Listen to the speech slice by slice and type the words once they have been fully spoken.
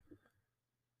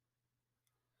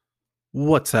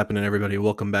What's happening, everybody?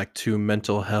 Welcome back to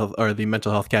Mental Health or the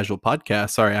Mental Health Casual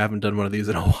Podcast. Sorry, I haven't done one of these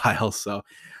in a while, so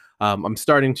I'm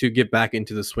starting to get back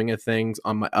into the swing of things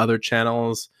on my other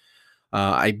channels.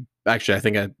 I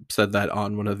think I said that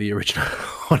on one of the original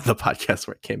one of the podcasts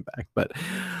where I came back, but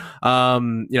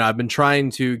I've been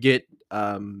trying to get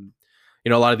a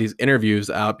lot of these interviews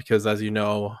out because, as you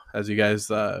know, as you guys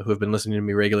who have been listening to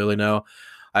me regularly know,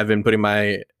 I've been putting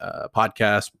my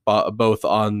podcast both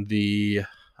on the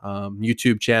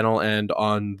YouTube channel and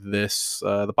on the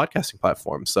podcasting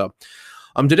platform. So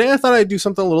today I thought I'd do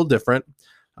something a little different.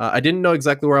 I didn't know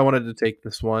exactly where I wanted to take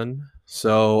this one.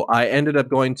 So I ended up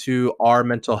going to Our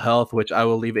Mental Health, which I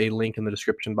will leave a link in the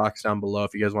description box down below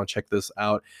if you guys want to check this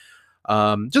out.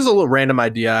 Just a little random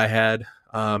idea I had.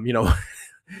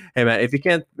 Hey man, if you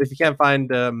can't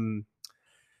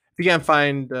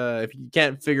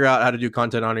figure out how to do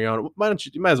content on your own,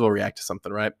 you might as well react to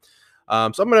something, right?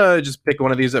 So I'm gonna just pick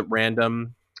one of these at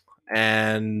random,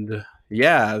 and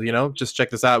yeah, just check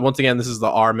this out. Once again, this is the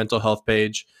Our Mental Health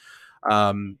page.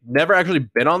 Never actually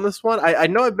been on this one. I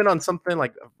know I've been on something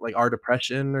like Our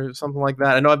Depression or something like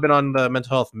that. I know I've been on the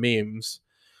mental health memes.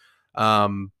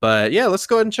 But yeah, let's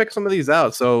go ahead and check some of these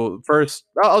out. So first,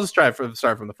 I'll just start from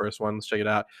the first one. Let's check it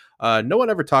out. No one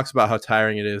ever talks about how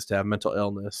tiring it is to have mental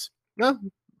illness. No,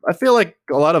 I feel like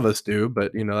a lot of us do,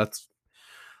 but that's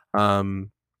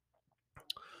um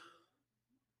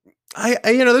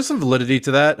there's some validity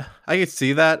to that. I can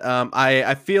see that.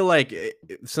 I feel like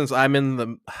since I'm in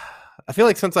the I feel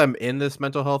like since I'm in this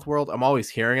mental health world, I'm always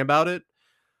hearing about it.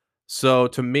 So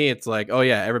to me, it's like, oh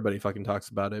yeah, everybody fucking talks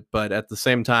about it. But at the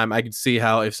same time, I could see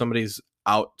how if somebody's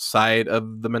outside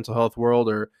of the mental health world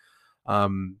or,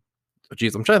 um,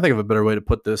 geez, I'm trying to think of a better way to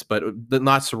put this, but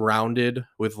not surrounded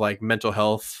with like mental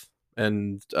health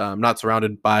and not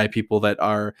surrounded by people that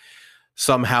are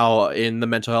somehow in the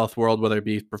mental health world, whether it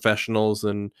be professionals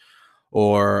and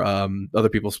or other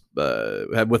people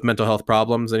with mental health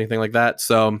problems, anything like that.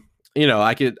 So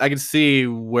I could see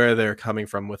where they're coming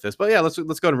from with this. But yeah, let's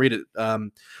go and read it.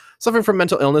 Suffering from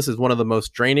mental illness is one of the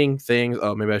most draining things.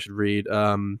 Oh, maybe I should read.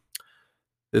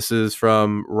 This is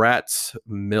from Rat's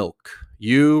Milk.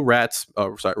 You rats.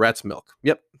 Oh, sorry, Rat's Milk.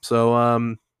 Yep.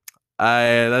 So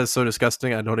that is so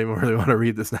disgusting. I don't even really want to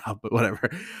read this now, but whatever.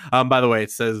 By the way,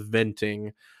 it says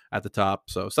venting at the top.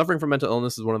 So, suffering from mental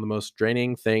illness is one of the most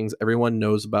draining things everyone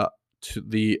knows about to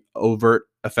the overt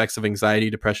effects of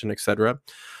anxiety, depression, etc.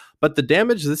 But the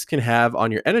damage this can have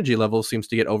on your energy levels seems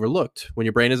to get overlooked. When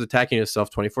your brain is attacking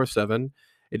itself 24/7,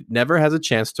 it never has a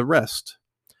chance to rest.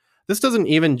 This doesn't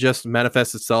even just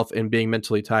manifest itself in being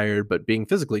mentally tired, but being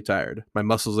physically tired. My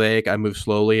muscles ache, I move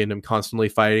slowly, and I'm constantly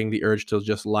fighting the urge to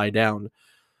just lie down.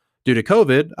 Due to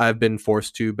COVID, I've been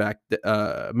forced to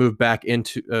move back in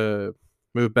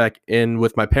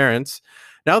with my parents.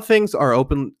 Now things are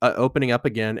opening up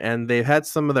again, and they've had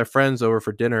some of their friends over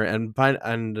for dinner, and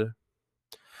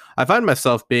I find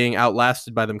myself being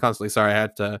outlasted by them constantly. Sorry, I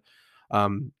had to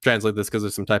translate this because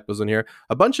there's some typos in here.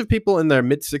 A bunch of people in their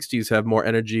mid 60s have more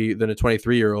energy than a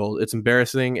 23-year-old. It's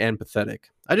embarrassing and pathetic.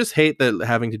 I just hate that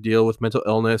having to deal with mental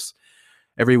illness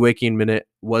every waking minute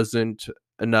wasn't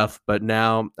enough, but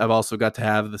now I've also got to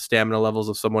have the stamina levels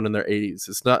of someone in their 80s.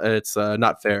 It's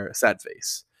not fair. Sad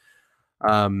face.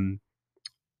 Um,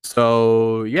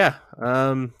 so yeah,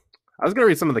 I was gonna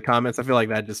read some of the comments. I feel like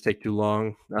that just take too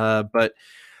long. But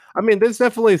I mean, there's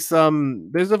definitely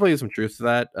some truth to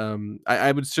that.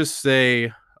 I would just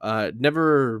say,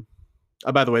 never.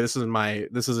 Oh, by the way, this is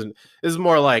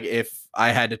more like if I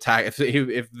had to tag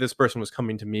if this person was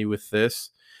coming to me with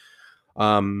this,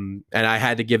 and I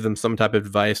had to give them some type of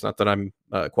advice. Not that I'm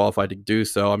qualified to do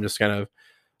so. I'm just kind of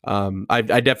I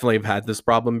definitely have had this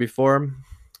problem before.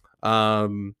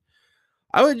 Um,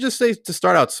 I would just say to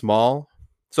start out small.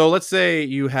 So let's say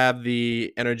you have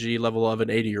the energy level of an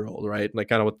 80-year-old, right? Like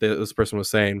kind of what this person was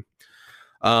saying.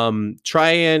 Try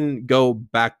and go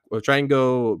back or try and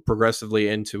go progressively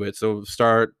into it. So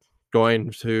start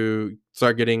getting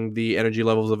the energy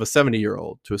levels of a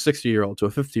 70-year-old to a 60-year-old to a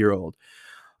 50-year-old.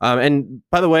 And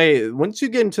by the way, once you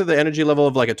get into the energy level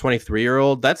of like a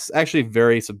 23-year-old, that's actually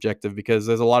very subjective because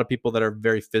there's a lot of people that are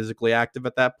very physically active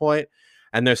at that point,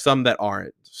 and there's some that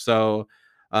aren't. So,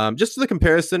 just the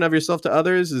comparison of yourself to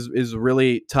others is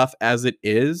really tough as it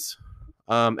is,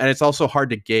 and it's also hard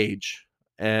to gauge.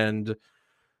 And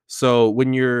so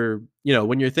when you're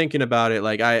thinking about it,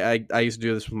 like I used to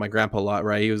do this with my grandpa a lot,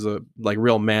 right? He was a like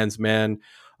real man's man,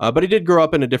 but he did grow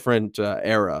up in a different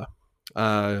era,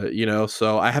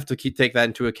 so I have to take that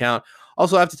into account.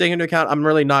 Also, I have to take into account I'm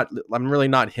really not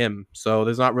him, so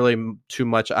there's not really too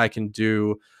much I can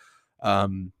do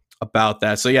about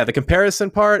that. So yeah, the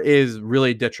comparison part is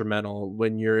really detrimental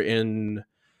when you're in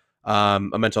a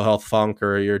mental health funk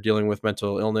or you're dealing with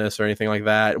mental illness or anything like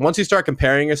that. Once you start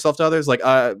comparing yourself to others, like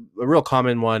a real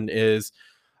common one is,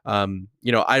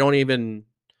 I don't even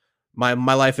my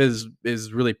life is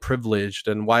really privileged,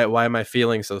 and why am I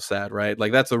feeling so sad, right?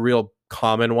 Like that's a real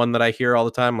common one that I hear all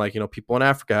the time. Like, people in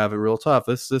Africa have it real tough,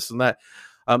 this and that.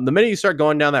 The minute you start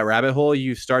going down that rabbit hole,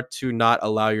 you start to not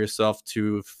allow yourself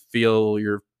to feel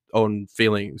your own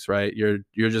feelings, right? You're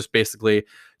just basically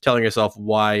telling yourself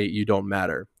why you don't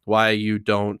matter, why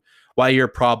your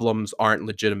problems aren't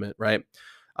legitimate, right?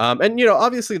 And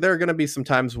obviously there are going to be some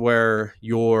times where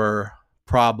your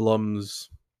problems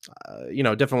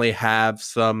definitely have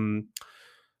some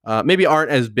maybe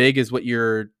aren't as big as what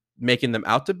you're making them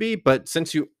out to be, but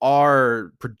since you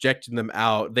are projecting them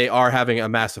out, they are having a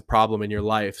massive problem in your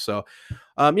life. So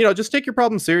just take your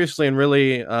problem seriously, and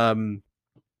really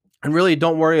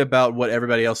don't worry about what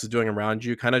everybody else is doing around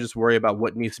you. Kind of just worry about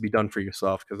what needs to be done for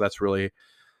yourself, because that's really,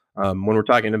 when we're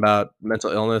talking about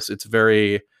mental illness,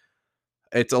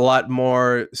 it's a lot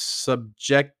more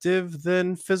subjective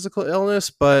than physical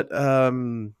illness. But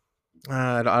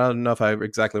I don't know if I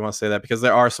exactly want to say that, because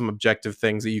there are some objective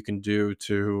things that you can do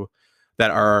to that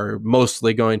are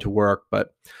mostly going to work.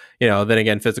 But then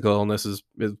again, physical illness is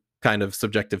kind of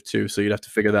subjective too, so you'd have to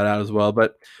figure that out as well.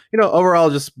 But overall,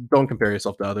 just don't compare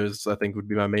yourself to others, I think, would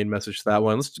be my main message to that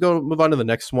one. Let's go move on to the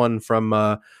next one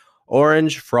from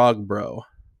Orange Frog Bro.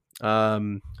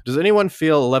 Does anyone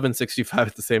feel 1165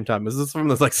 at the same time? Is this from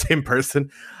this like same person?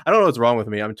 I don't know what's wrong with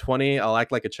me. I'm 20. I'll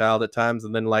act like a child at times,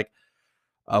 and then like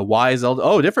a wise elder.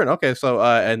 Oh, different. Okay, so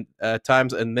and at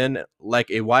times, and then like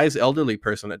a wise elderly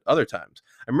person at other times.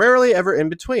 I'm rarely ever in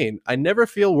between. I never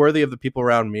feel worthy of the people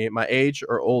around me, my age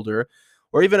or older,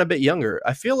 or even a bit younger.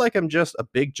 I feel like I'm just a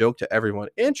big joke to everyone.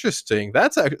 Interesting.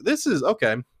 This is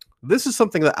okay. This is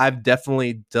something that I've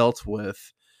definitely dealt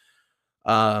with,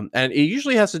 and it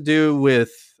usually has to do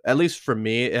with, at least for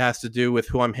me, it has to do with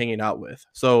who I'm hanging out with.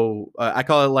 So I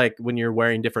call it like when you're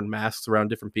wearing different masks around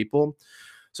different people.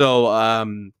 So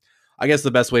I guess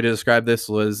the best way to describe this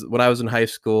was when I was in high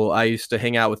school, I used to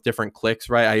hang out with different cliques,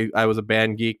 right? I was a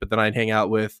band geek, but then I'd hang out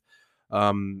with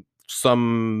some,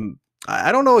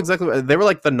 I don't know exactly, they were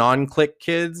like the non-clique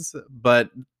kids, but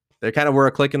they kind of were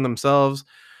a clique in themselves.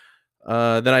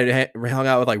 Then I hung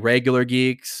out with like regular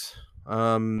geeks.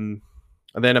 And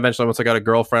then eventually, once I got a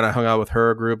girlfriend, I hung out with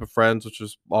her group of friends, which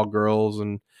was all girls.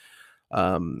 And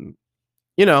um,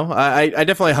 I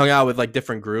definitely hung out with like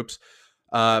different groups.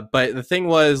 But the thing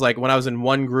was, like, when I was in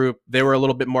one group, they were a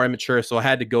little bit more immature, so I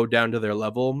had to go down to their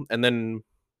level. And then,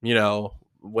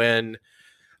 when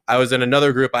I was in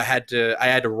another group, I had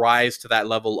to rise to that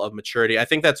level of maturity. I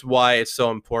think that's why it's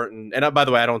so important. And by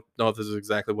the way, I don't know if this is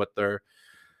exactly what their,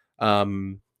 I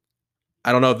don't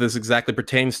know if this exactly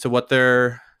pertains to what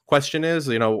their question is.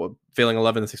 Feeling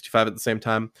 11 and 65 at the same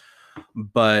time.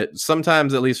 But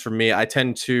sometimes, at least for me, I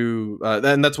tend to,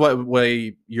 and that's what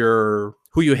way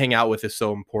who you hang out with is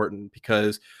so important,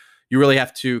 because you really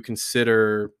have to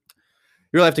consider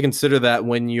that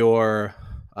when you're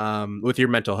with your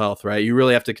mental health, right? You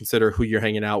really have to consider who you're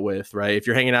hanging out with, right? If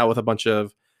you're hanging out with a bunch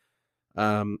of,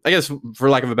 I guess, for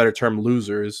lack of a better term,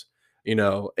 losers,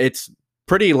 it's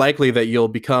pretty likely that you'll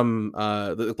become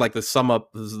like the sum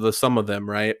of them,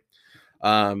 right?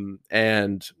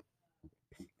 And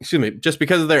excuse me, just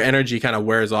because their energy kind of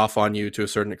wears off on you to a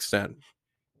certain extent.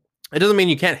 It doesn't mean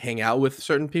you can't hang out with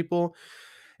certain people.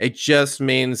 It just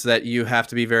means that you have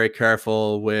to be very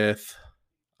careful with,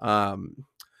 yeah,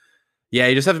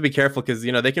 you just have to be careful, because,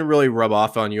 they can really rub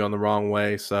off on you on the wrong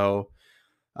way. So,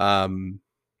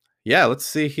 yeah, let's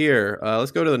see here.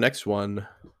 Let's go to the next one.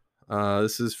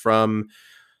 This is from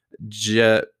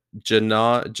non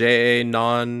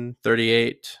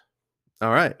 38. All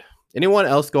right. Anyone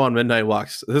else go on midnight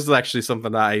walks? This is actually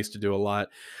something that I used to do a lot.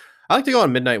 I like to go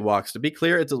on midnight walks. To be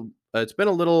clear, it's been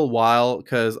a little while,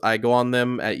 because I go on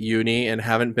them at uni and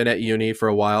haven't been at uni for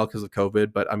a while because of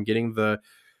COVID. But I'm getting the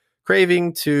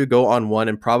craving to go on one,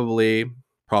 and probably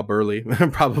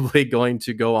probably going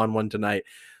to go on one tonight.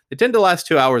 They tend to last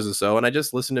 2 hours or so, and I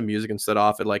just listen to music and set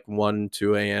off at like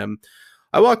 2 a.m.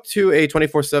 I walk to a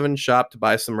 24/7 shop to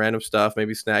buy some random stuff,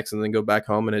 maybe snacks, and then go back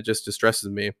home, and it just de-stresses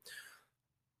me.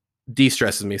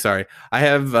 Sorry. I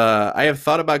have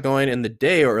thought about going in the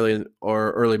day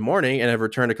or early morning, and have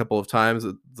returned a couple of times.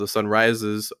 The sun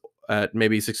rises at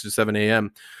maybe 6 to 7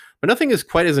 a.m. But nothing is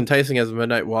quite as enticing as a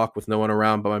midnight walk with no one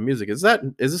around but my music. Is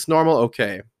this normal?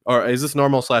 Okay. Or is this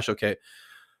normal / okay?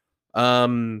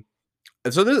 So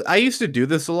I used to do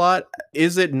this a lot.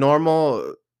 Is it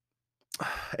normal?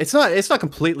 it's not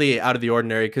completely out of the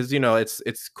ordinary because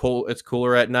it's cold, it's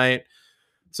cooler at night.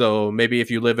 So maybe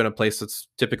if you live in a place that's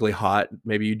typically hot,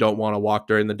 maybe you don't want to walk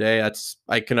during the day.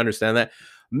 I can understand that.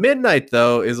 Midnight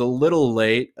though is a little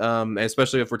late,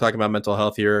 especially if we're talking about mental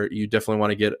health here. You definitely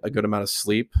want to get a good amount of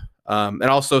sleep, and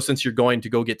also since you're going to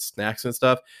go get snacks and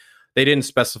stuff, they didn't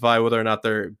specify whether or not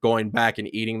they're going back and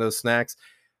eating those snacks.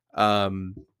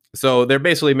 Um, so they're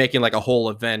basically making like a whole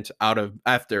event out of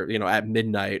after at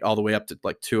midnight all the way up to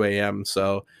like 2 a.m.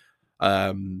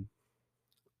 Um,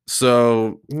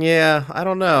 so yeah, I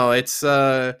don't know. It's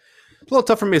a little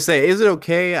tough for me to say. Is it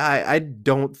okay? I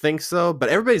don't think so, but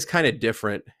everybody's kind of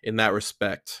different in that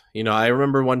respect. I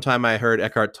remember one time I heard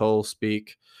Eckhart Tolle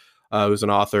speak, who's an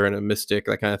author and a mystic,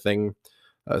 that kind of thing,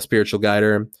 a spiritual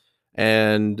guider.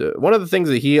 And one of the things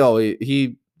that he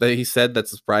said that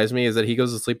surprised me is that he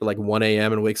goes to sleep at like 1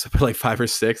 a.m. and wakes up at like 5 or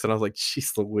 6, and I was like,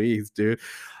 "Jeez Louise, dude."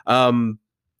 Um,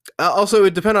 Also, it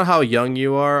would depend on how young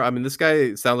you are. I mean, this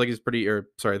guy sounds like he's pretty, or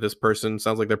sorry, this person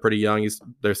sounds like they're pretty young.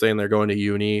 They're saying they're going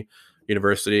to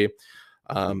university.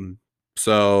 Um,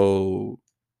 so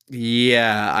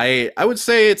yeah, I would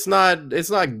say it's not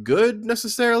good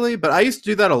necessarily, but I used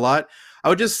to do that a lot. I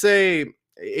would just say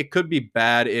it could be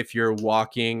bad if you're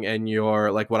walking and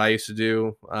you're like what I used to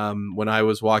do when I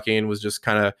was walking was just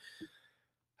kind of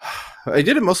I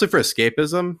did it mostly for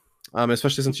escapism.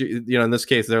 Especially since in this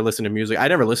case they're listening to music. I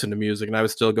never listened to music, and I would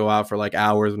still go out for like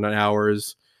hours and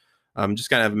hours, just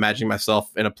kind of imagining myself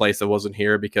in a place that wasn't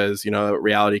here because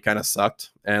reality kind of sucked,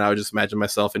 and I would just imagine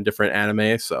myself in different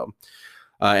anime. So,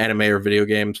 anime or video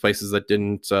games, places that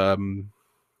didn't.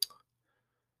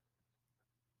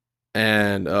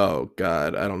 And oh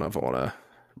god, I don't know if I want to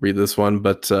read this one,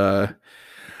 but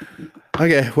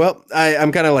okay, well,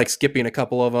 I'm kind of like skipping a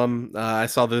couple of them. I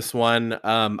saw this one.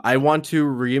 I want to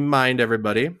remind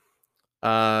everybody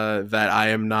that I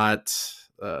am not,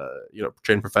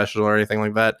 trained professional or anything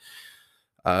like that.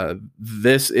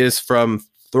 This is from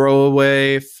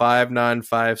Throwaway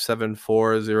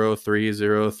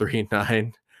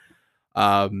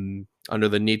 595740339. Under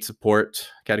the need support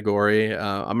category.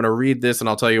 I'm going to read this and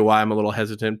I'll tell you why I'm a little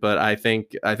hesitant, but I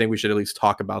think we should at least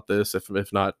talk about this,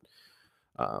 if not.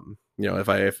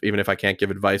 Even if I can't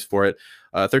give advice for it.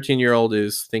 A 13-year-old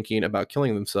is thinking about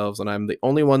killing themselves, and I'm the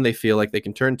only one they feel like they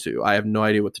can turn to. I have no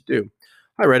idea what to do.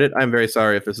 Hi, Reddit. I'm very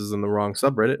sorry if this is in the wrong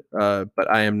subreddit,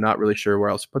 but I am not really sure where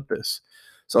else to put this.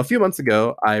 So a few months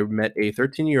ago, I met a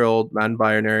 13-year-old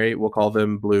non-binary, we'll call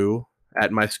them Blue,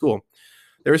 at my school.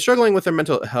 They were struggling with their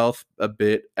mental health a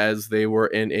bit as they were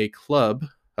in a club,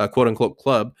 a quote-unquote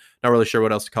club, not really sure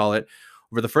what else to call it,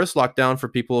 over the first lockdown for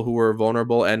people who were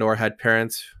vulnerable and or had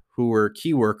parents who were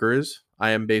key workers.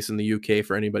 I am based in the UK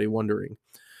for anybody wondering.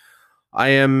 I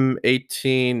am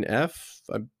 18F.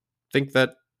 I think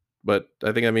that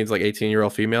means like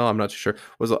 18-year-old female. I'm not too sure.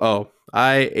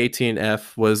 I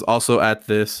 18F was also at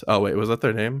this. Oh wait, was that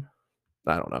their name?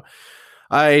 I don't know.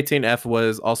 I 18F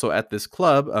was also at this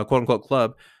club, quote unquote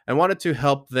club, and wanted to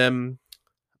help them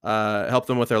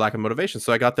with their lack of motivation.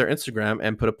 So I got their Instagram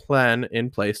and put a plan in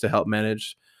place to help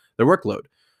manage their workload.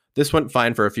 This went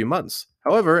fine for a few months.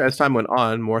 However, as time went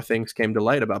on, more things came to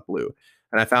light about Blue,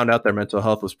 and I found out their mental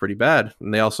health was pretty bad,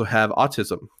 and they also have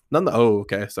autism.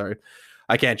 Okay, sorry.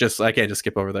 I can't just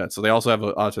skip over that. So they also have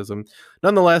autism.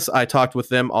 Nonetheless, I talked with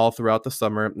them all throughout the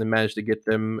summer and managed to get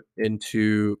them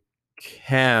into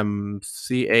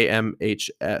CAMHS.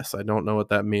 I don't know what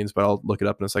that means, but I'll look it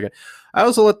up in a second. I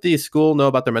also let the school know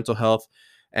about their mental health,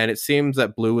 and it seems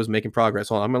that Blue was making progress.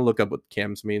 Hold on, I'm going to look up what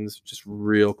CAMS means just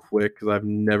real quick because I've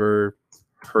never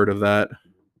heard of that.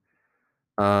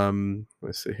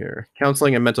 Let's see here.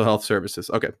 Counseling and mental health services.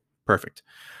 Okay, perfect.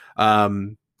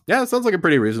 Yeah, it sounds like a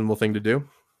pretty reasonable thing to do.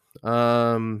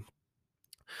 Now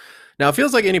it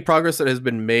feels like any progress that has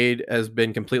been made has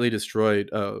been completely destroyed.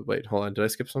 Oh, wait, hold on. Did I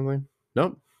skip something?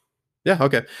 Nope. Yeah,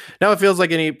 okay. Now it feels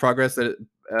like any progress that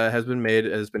has been made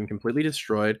has been completely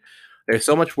destroyed. They're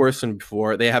so much worse than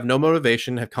before. They have no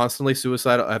motivation, have constant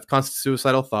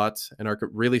suicidal thoughts, and are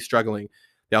really struggling.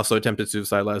 They also attempted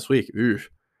suicide last week. Oof.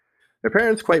 Their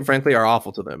parents, quite frankly, are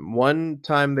awful to them. One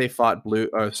time they thought Blue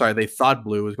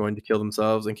was going to kill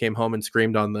themselves and came home and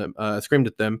screamed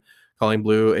at them, calling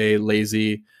Blue a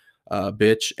lazy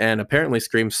bitch, and apparently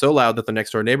screamed so loud that the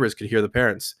next door neighbors could hear the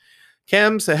parents.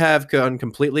 Cams have gone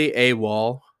completely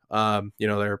AWOL.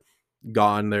 They're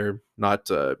gone. They're not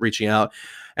reaching out,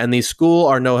 and the school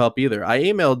are no help either. I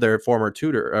emailed their former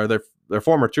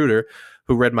tutor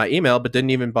who read my email but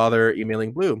didn't even bother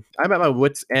emailing Blue. I'm at my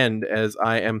wit's end as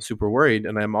I am super worried,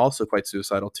 and I'm also quite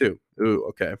suicidal too. Ooh,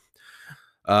 okay.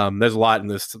 There's a lot in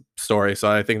this story,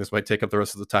 so I think this might take up the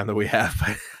rest of the time that we have.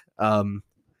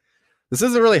 This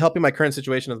isn't really helping my current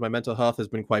situation as my mental health has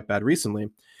been quite bad recently.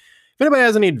 If anybody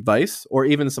has any advice or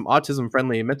even some autism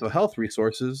friendly mental health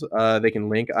resources they can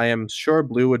link, I am sure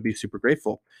Blue would be super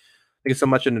grateful. Thank you so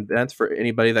much in advance for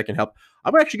anybody that can help.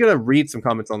 I'm actually going to read some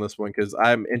comments on this one because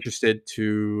I'm interested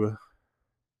to.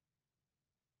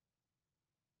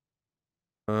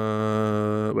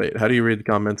 Wait, how do you read the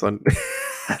comments on?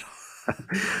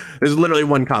 There's literally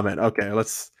one comment. Okay,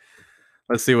 let's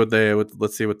see what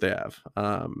let's see what they have.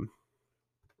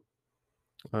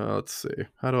 Let's see.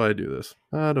 How do I do this?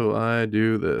 How do I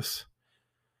do this?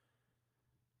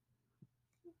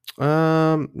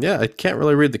 Yeah, I can't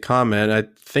really read the comment. I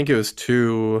think it was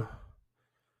too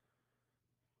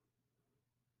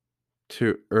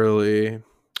early.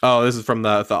 Oh, this is from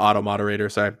the auto moderator.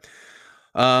 Sorry.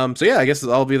 So yeah, I guess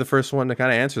I'll be the first one to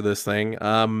kind of answer this thing.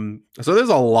 So there's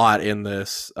a lot in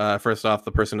this. First off,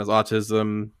 the person has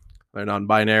autism, they're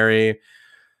non-binary,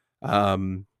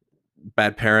 um,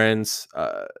 bad parents.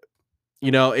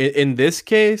 In this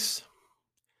case,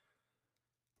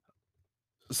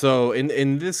 so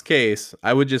in this case,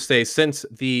 I would just say since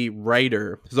the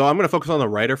writer. So I'm going to focus on the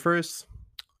writer first,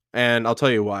 and I'll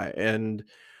tell you why. And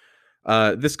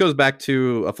this goes back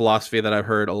to a philosophy that I've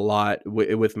heard a lot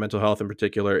with mental health in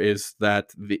particular is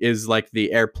that is like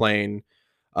the airplane.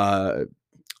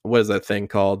 What is that thing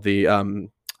called?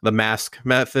 The mask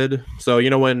method. So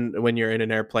when you're in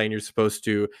an airplane, you're supposed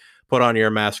to put on your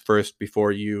mask first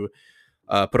before you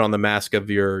put on the mask of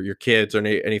your kids or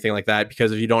anything like that.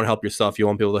 Because if you don't help yourself, you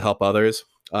won't be able to help others.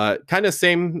 Kind of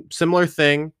similar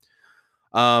thing.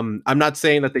 I'm not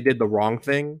saying that they did the wrong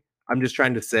thing. I'm just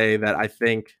trying to say that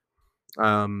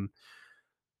um,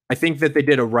 I think that they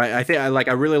did a right.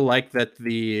 I really like that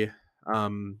the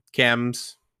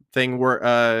cams thing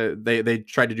were they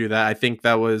tried to do that. I think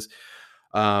that was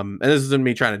and this isn't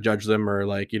me trying to judge them or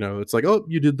it's like, oh,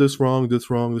 you did this wrong, this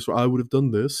wrong, this wrong. I would have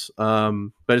done this.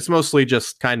 But it's mostly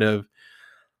just kind of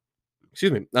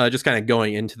excuse me, just kind of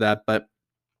going into that. But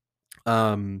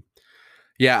um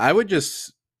yeah, I would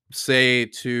just say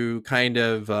to kind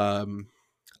of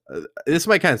this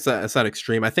might kind of sound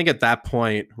extreme. I think at that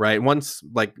point, right, once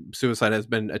like suicide has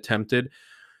been attempted,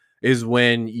 is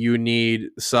when you need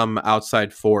some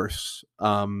outside force,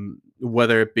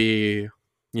 whether it be,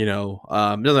 it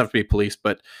doesn't have to be police,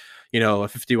 but a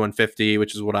 5150,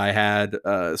 which is what I had,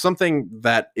 something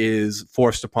that is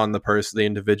forced upon the person, the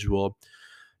individual.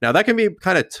 Now that can be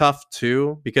kind of tough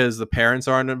too because the parents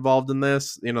aren't involved in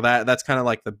this. That's kind of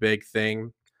like the big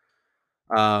thing.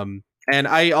 And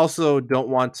I also don't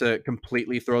want to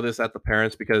completely throw this at the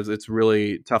parents because it's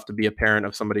really tough to be a parent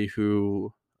of somebody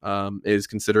who is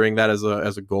considering that as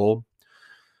a goal.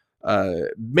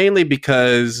 Mainly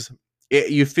because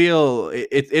you feel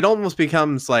it almost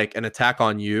becomes like an attack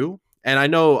on you. And I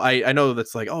know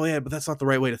that's like, oh yeah, but that's not the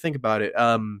right way to think about it.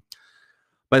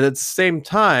 But at the same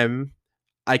time,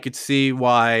 I could see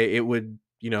why it would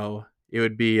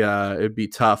be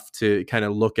tough to kind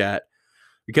of look at,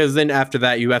 because then after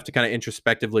that you have to kind of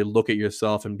introspectively look at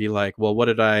yourself and be like, well, what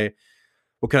could I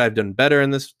have done better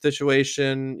in this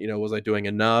situation? Was I doing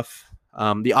enough?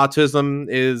 The autism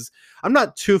is, I'm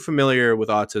not too familiar with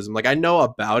autism. Like I know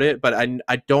about it, but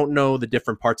I don't know the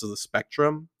different parts of the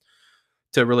spectrum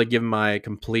to really give my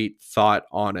complete thought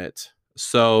on it.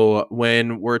 So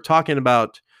when we're talking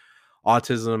about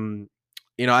autism,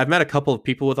 I've met a couple of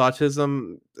people with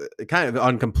autism, kind of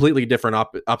on completely different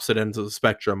opposite ends of the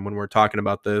spectrum when we're talking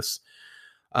about this.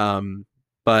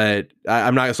 But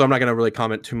I'm not going to really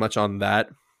comment too much on that.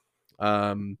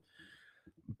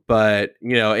 But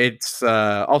it's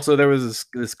also there was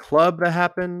this club that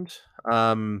happened.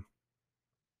 Um,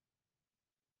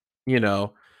 you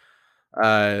know,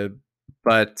 uh,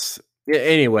 but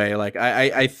anyway, like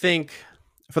I think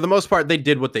for the most part they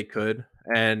did what they could,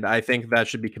 and I think that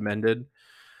should be commended.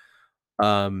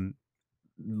 Um,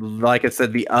 like I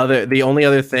said, the only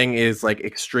other thing is like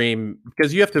extreme,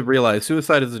 because you have to realize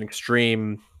suicide is an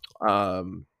extreme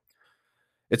um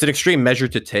it's an extreme measure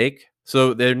to take.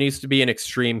 So there needs to be an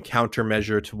extreme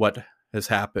countermeasure to what has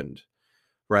happened,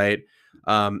 right?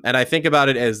 And I think about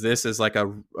it as this is like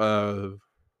a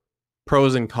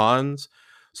pros and cons.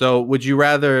 So would you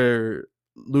rather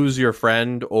lose your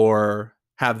friend or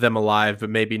have them alive but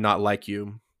maybe not like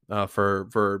you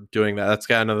for doing that? That's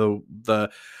kind of the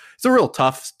it's a real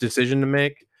tough decision to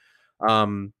make.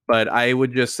 But I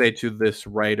would just say to this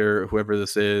writer, whoever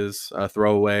this is,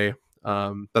 throwaway.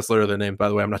 That's literally the name, by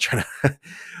the way. I'm not trying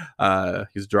to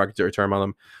use a derogatory term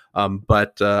on them.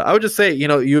 But I would just say,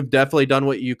 you've definitely done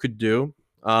what you could do.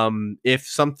 If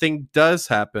something does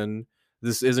happen,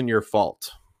 this isn't your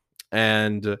fault.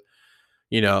 And,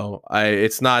 I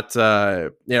it's not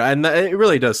and it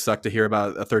really does suck to hear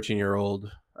about a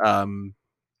 13-year-old um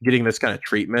getting this kind of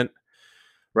treatment,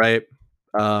 right?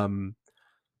 Um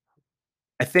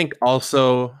I think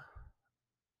also,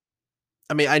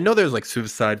 I mean, I know there's like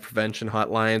suicide prevention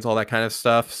hotlines, all that kind of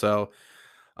stuff. So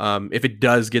if it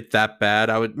does get that bad,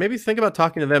 I would maybe think about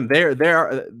talking to them.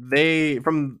 They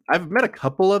from I've met a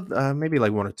couple of maybe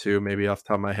like one or two, maybe off the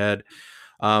top of my head,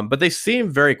 but they seem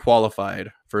very qualified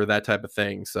for that type of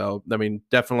thing. So I mean,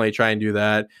 definitely try and do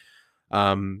that.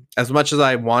 As much as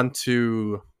I want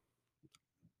to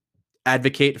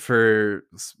advocate for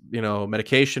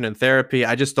medication and therapy,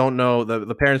 I just don't know,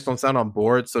 the parents don't sound on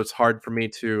board, so it's hard for me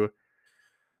to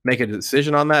make a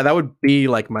decision on that. That would be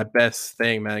like my best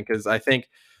thing, man, because I think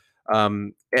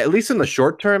at least in the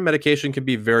short term, medication can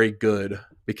be very good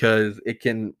because it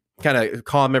can kind of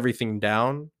calm everything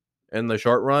down in the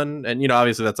short run. And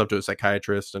obviously that's up to a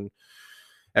psychiatrist and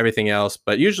everything else.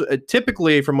 But usually,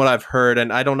 typically, from what I've heard,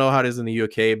 and I don't know how it is in the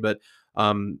UK, but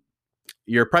um,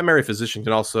 your primary physician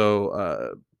can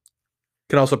also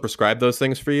prescribe those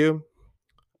things for you.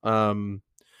 Um,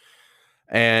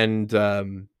 and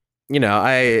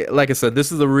I like I said,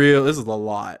 this is a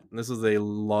lot. This is a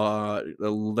lot.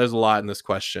 There's a lot in this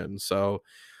question. So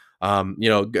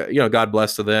God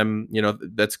bless to them.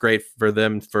 That's great for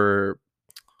them for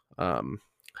um,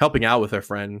 helping out with their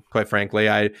friend. Quite frankly,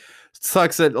 it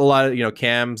sucks that a lot of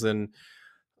cams and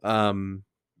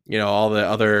all the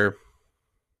other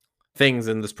things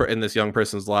in this young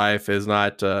person's life is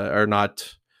not are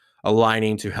not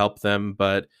aligning to help them.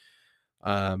 But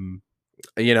um,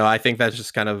 I think that's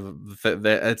just kind of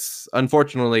it's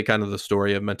unfortunately kind of the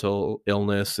story of mental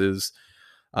illness is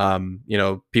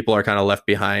people are kind of left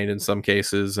behind in some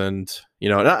cases, and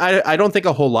I don't think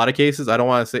a whole lot of cases. I don't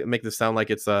want to make this sound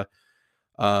like it's uh,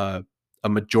 a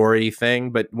majority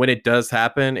thing, but when it does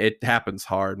happen, it happens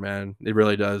hard, man. It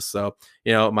really does. So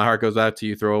my heart goes out to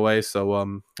you, Throwaway.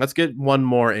 So let's get one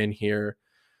more in here.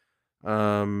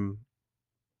 um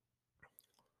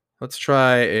let's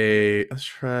try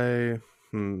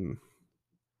hmm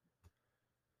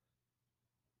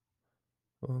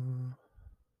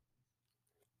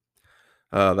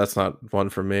uh, that's not one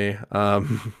for me.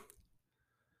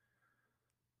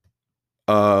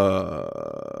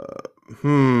 Uh,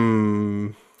 hmm.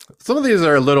 Some of these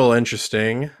are a little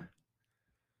interesting.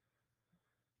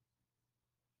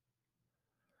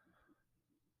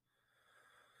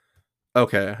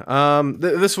 Okay.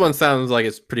 This one sounds like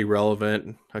it's pretty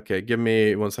relevant. Okay, give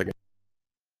me 1 second.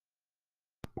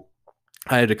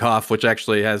 I had to cough, which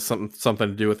actually has something to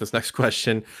do with this next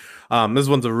question. This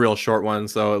one's a real short one,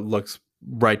 so it looks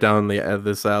right down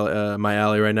my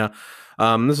alley right now.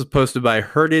 This is posted by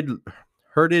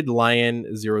Herded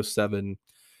Lion 07.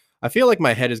 I feel like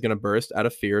my head is going to burst out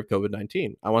of fear of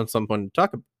COVID-19. I want someone to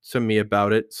talk to me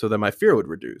about it so that my fear would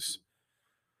reduce.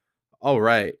 All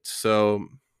right. So,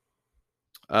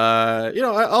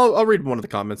 I'll read one of the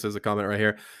comments. There's a comment right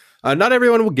here. Not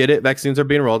everyone will get it. Vaccines are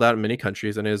being rolled out in many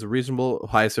countries, and it is a reasonable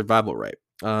high survival rate.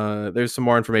 There's some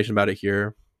more information about it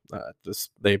here.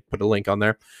 They put a link on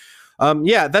there.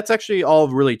 Yeah, that's actually all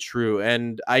really true,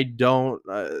 and I don't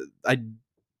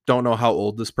know how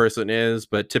old this person is,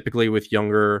 but typically with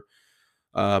younger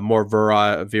more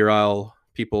virile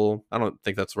people. I don't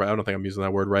think that's right. I don't think I'm using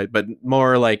that word right, but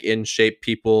more like in shape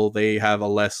people, they are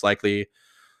less likely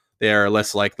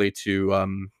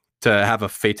to have a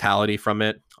fatality from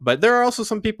it. But there are also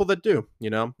some people that do.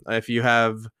 If you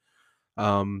have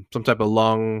some type of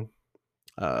lung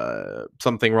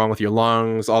something wrong with your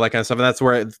lungs, all that kind of stuff, and that's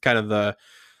where it's kind of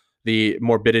the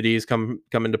morbidities come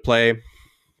into play.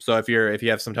 So if you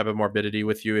have some type of morbidity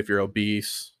with you, if you're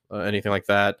obese, anything like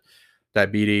that,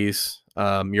 diabetes,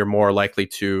 you're more likely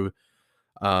to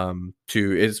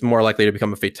it's more likely to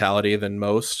become a fatality than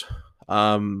most.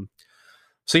 So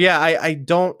yeah, I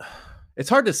don't. It's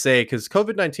hard to say because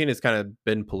COVID-19 has kind of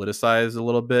been politicized a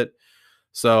little bit.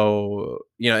 So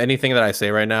anything that I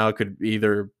say right now could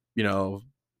either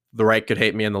the right could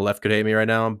hate me and the left could hate me right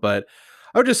now. But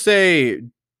I would just say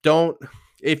don't.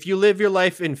 If you live your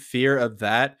life in fear of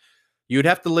that, you'd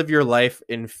have to live your life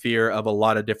in fear of a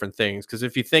lot of different things. Because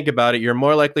if you think about it, you're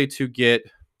more likely to get.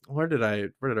 Where did I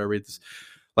read this?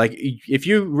 Like if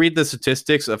you read the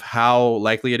statistics of how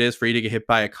likely it is for you to get hit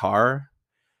by a car,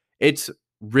 it's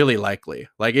really likely.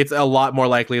 Like it's a lot more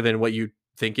likely than what you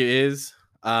think it is.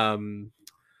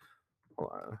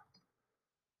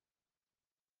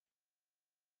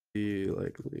 The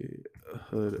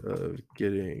likelihood of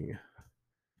getting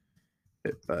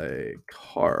hit by a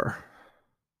car.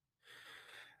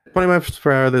 20 miles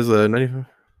per hour. There's a 95.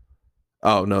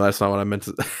 Oh no, that's not what I meant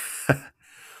to.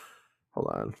 Hold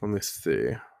on, let me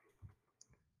see.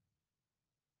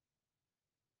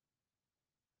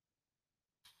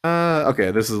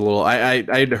 Okay, this is a little.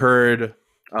 I'd heard.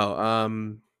 Oh,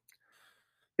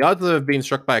 the odds of being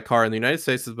struck by a car in the United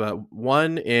States is about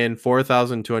 1 in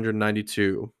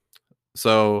 4,292.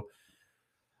 So,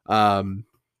 um,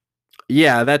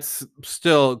 yeah, that's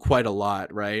still quite a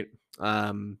lot, right?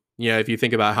 If you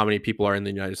think about how many people are in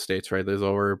the United States, right? There's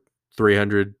over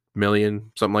 300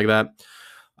 million, something like that.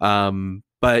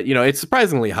 But it's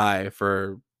surprisingly high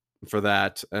for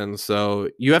that. And so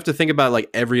you have to think about like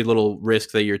every little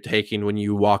risk that you're taking when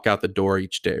you walk out the door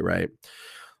each day, right?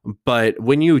 But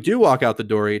when you do walk out the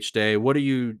door each day, what do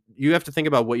you have to think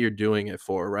about what you're doing it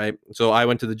for, right? So I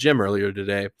went to the gym earlier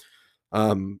today.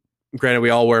 um Granted,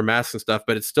 we all wear masks and stuff,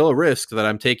 but it's still a risk that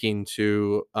I'm taking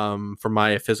to for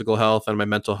my physical health and my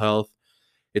mental health.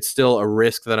 It's still a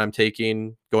risk that I'm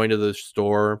taking going to the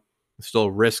store. It's still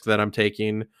a risk that I'm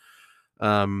taking.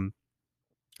 um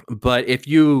but if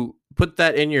you put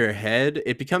that in your head,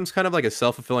 it becomes kind of like a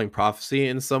self-fulfilling prophecy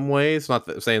in some ways.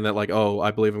 Not saying that like, oh,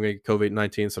 I believe I'm going to get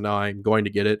COVID-19, so now I'm going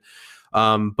to get it.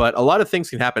 But a lot of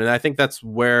things can happen, and I think that's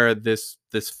where this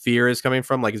fear is coming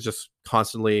from. Like, it's just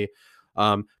constantly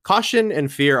caution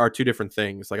and fear are two different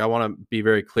things. Like, I want to be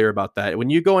very clear about that. When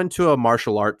you go into a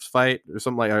martial arts fight or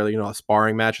something like, or, a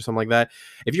sparring match or something like that,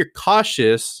 if you're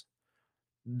cautious,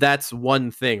 that's one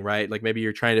thing, right? Like, maybe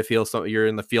you're trying to feel something, you're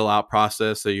in the feel out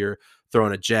process, so you're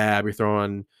throwing a jab, you're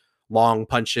throwing long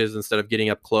punches instead of getting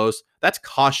up close. That's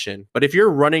caution. But if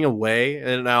you're running away,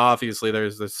 and now obviously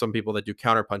there's some people that do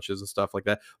counter punches and stuff like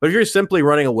that. But if you're simply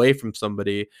running away from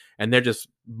somebody and they're just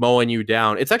mowing you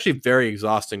down, it's actually very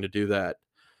exhausting to do that.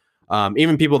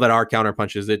 Even people that are counter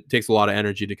punches, it takes a lot of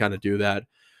energy to kind of do that.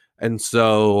 And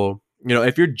so,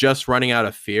 if you're just running out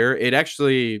of fear, it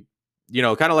actually,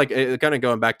 kind of like kind of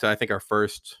going back to, I think, our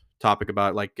first topic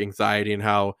about like anxiety and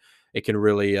how it can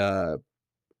really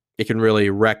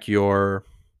wreck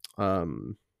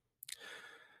um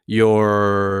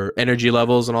your energy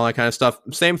levels and all that kind of stuff.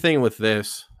 Same thing with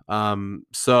this.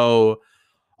 So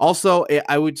also,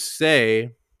 I would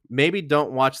say maybe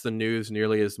don't watch the news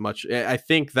nearly as much. I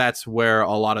think that's where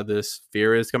a lot of this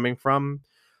fear is coming from.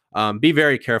 Be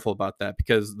very careful about that,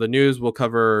 because the news will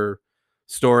cover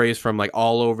stories from like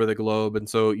all over the globe, and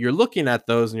so you're looking at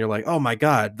those and you're like, oh my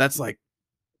god, that's like,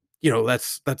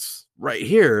 that's right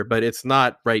here, but it's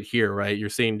not right here, right? You're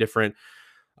seeing different.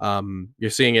 You're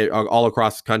seeing it all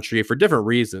across the country for different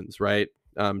reasons, right?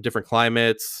 Different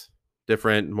climates,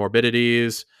 different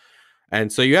morbidities,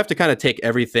 and so you have to kind of take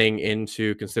everything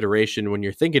into consideration when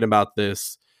you're thinking about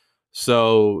this.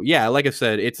 So yeah, like I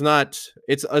said, it's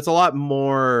a lot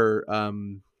more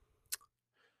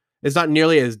it's not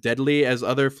nearly as deadly as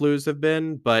other flus have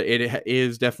been, but it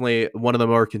is definitely one of the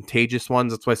more contagious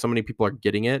ones. That's why so many people are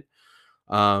getting it.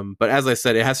 But as I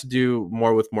said, it has to do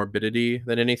more with morbidity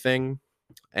than anything.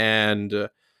 And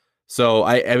so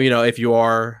I if you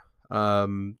are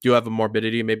do have a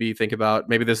morbidity, maybe think about,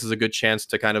 maybe this is a good chance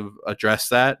to kind of address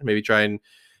that. Maybe try and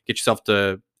get yourself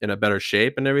to in a better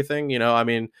shape and everything.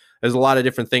 There's a lot of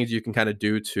different things you can kind of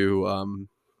do to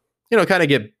kind of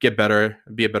get better,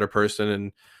 be a better person,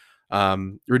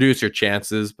 and reduce your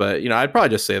chances. But I'd probably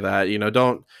just say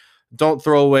that don't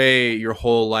throw away your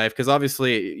whole life, because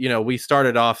obviously we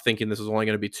started off thinking this was only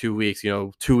going to be 2 weeks,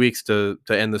 2 weeks to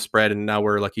end the spread, and now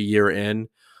we're like a year in.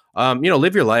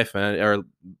 Live your life, man, or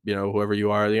whoever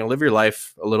you are, live your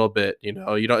life a little bit.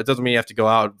 It doesn't mean you have to go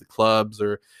out to the clubs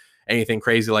or anything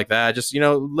crazy like that. Just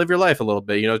live your life a little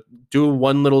bit. Do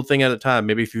one little thing at a time.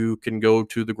 Maybe if you can go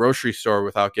to the grocery store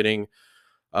without getting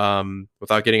a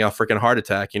freaking heart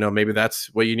attack, maybe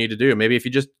that's what you need to do. Maybe if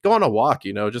you just go on a walk,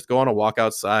 just go on a walk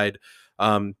outside.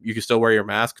 You can still wear your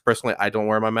mask. Personally, I don't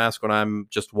wear my mask when I'm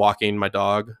just walking my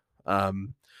dog,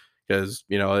 because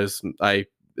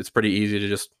it's pretty easy to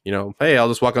just hey, I'll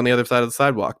just walk on the other side of the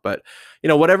sidewalk. But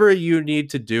whatever you need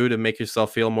to do to make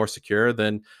yourself feel more secure,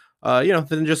 then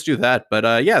then just do that.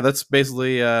 But yeah, that's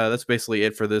basically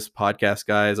it for this podcast,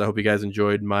 guys. I hope you guys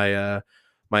enjoyed my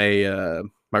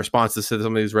responses to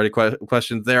some of these Reddit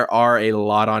questions. There are a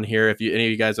lot on here. If any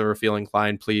of you guys ever feel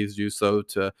inclined, please do so.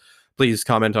 To please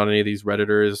comment on any of these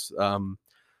Redditors.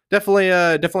 Definitely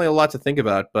a lot to think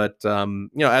about. But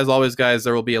as always, guys,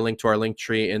 there will be a link to our link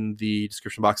tree in the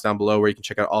description box down below, where you can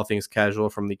check out all things casual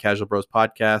from the Casual Bros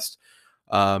podcast.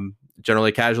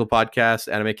 Generally Casual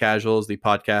podcast, Anime Casuals, the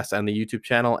podcast, and the YouTube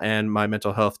channel, and my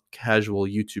Mental Health Casual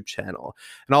YouTube channel.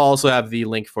 And I'll also have the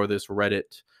link for this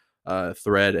Reddit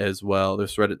thread as well.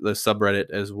 This subreddit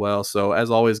as well. So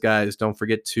as always, guys, don't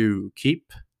forget to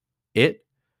keep it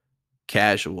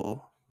casual.